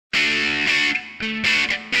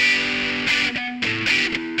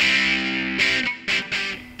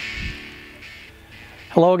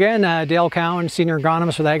Hello again, Dale Cowan, Senior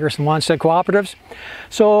Agronomist with Agris and Cooperatives.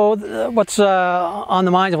 So what's on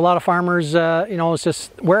the minds of a lot of farmers, is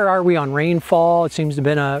just where are we on rainfall? It seems to have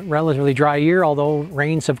been a relatively dry year, although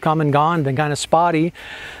rains have come and gone, been kind of spotty.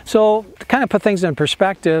 So to kind of put things in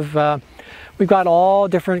perspective, we've got all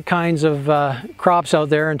different kinds of crops out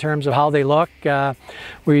there in terms of how they look. When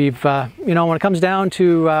it comes down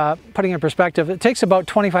to putting it in perspective, it takes about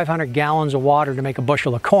 2,500 gallons of water to make a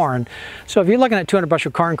bushel of corn. So if you're looking at 200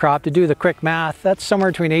 bushel corn crop, to do the quick math, that's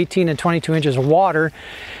somewhere between 18 and 22 inches of water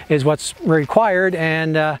is what's required.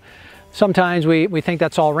 And sometimes we think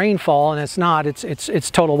that's all rainfall, and it's not.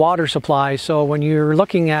 It's total water supply. So when you're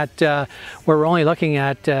looking at where we're only looking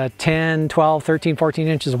at 10, 12, 13, 14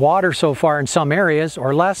 inches of water so far in some areas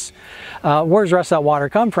or less, where's the rest of that water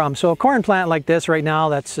come from? So a corn plant like this right now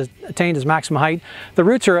that's attained its maximum height, the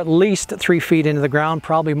roots are at least 3 feet into the ground,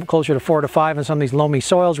 probably closer to 4 to 5 in some of these loamy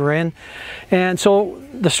soils we're in. And so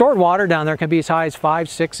the stored water down there can be as high as 5,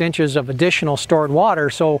 6 inches of additional stored water.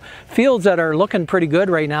 So fields that are looking pretty good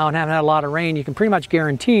right now and haven't had a lot of rain, you can pretty much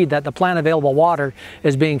guarantee that the plant available water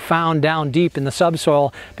is being found down deep in the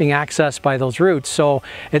subsoil, being accessed by those roots. So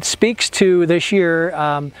it speaks to this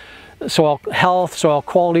year soil health, soil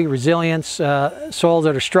quality, resilience, soils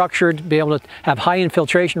that are structured to be able to have high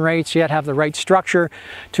infiltration rates, yet have the right structure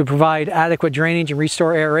to provide adequate drainage and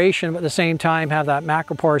restore aeration, but at the same time have that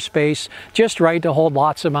macropore space just right to hold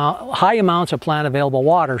high amounts of plant available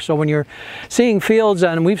water. So when you're seeing fields,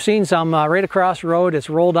 and we've seen some right across the road, it's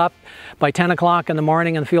rolled up by 10 o'clock in the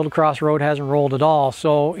morning, and the field across the road hasn't rolled at all.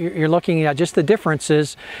 So you're looking at just the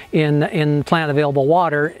differences in plant available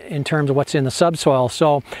water in terms of what's in the subsoil.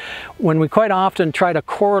 So when we quite often try to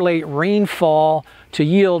correlate rainfall to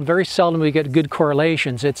yield, very seldom we get good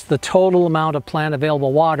correlations. It's the total amount of plant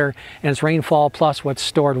available water, and it's rainfall plus what's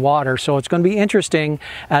stored water. So it's going to be interesting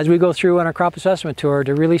as we go through on our crop assessment tour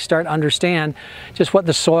to really start to understand just what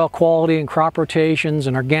the soil quality and crop rotations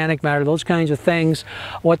and organic matter, those kinds of things,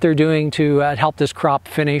 what they're doing to help this crop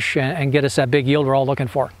finish and get us that big yield we're all looking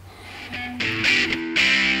for.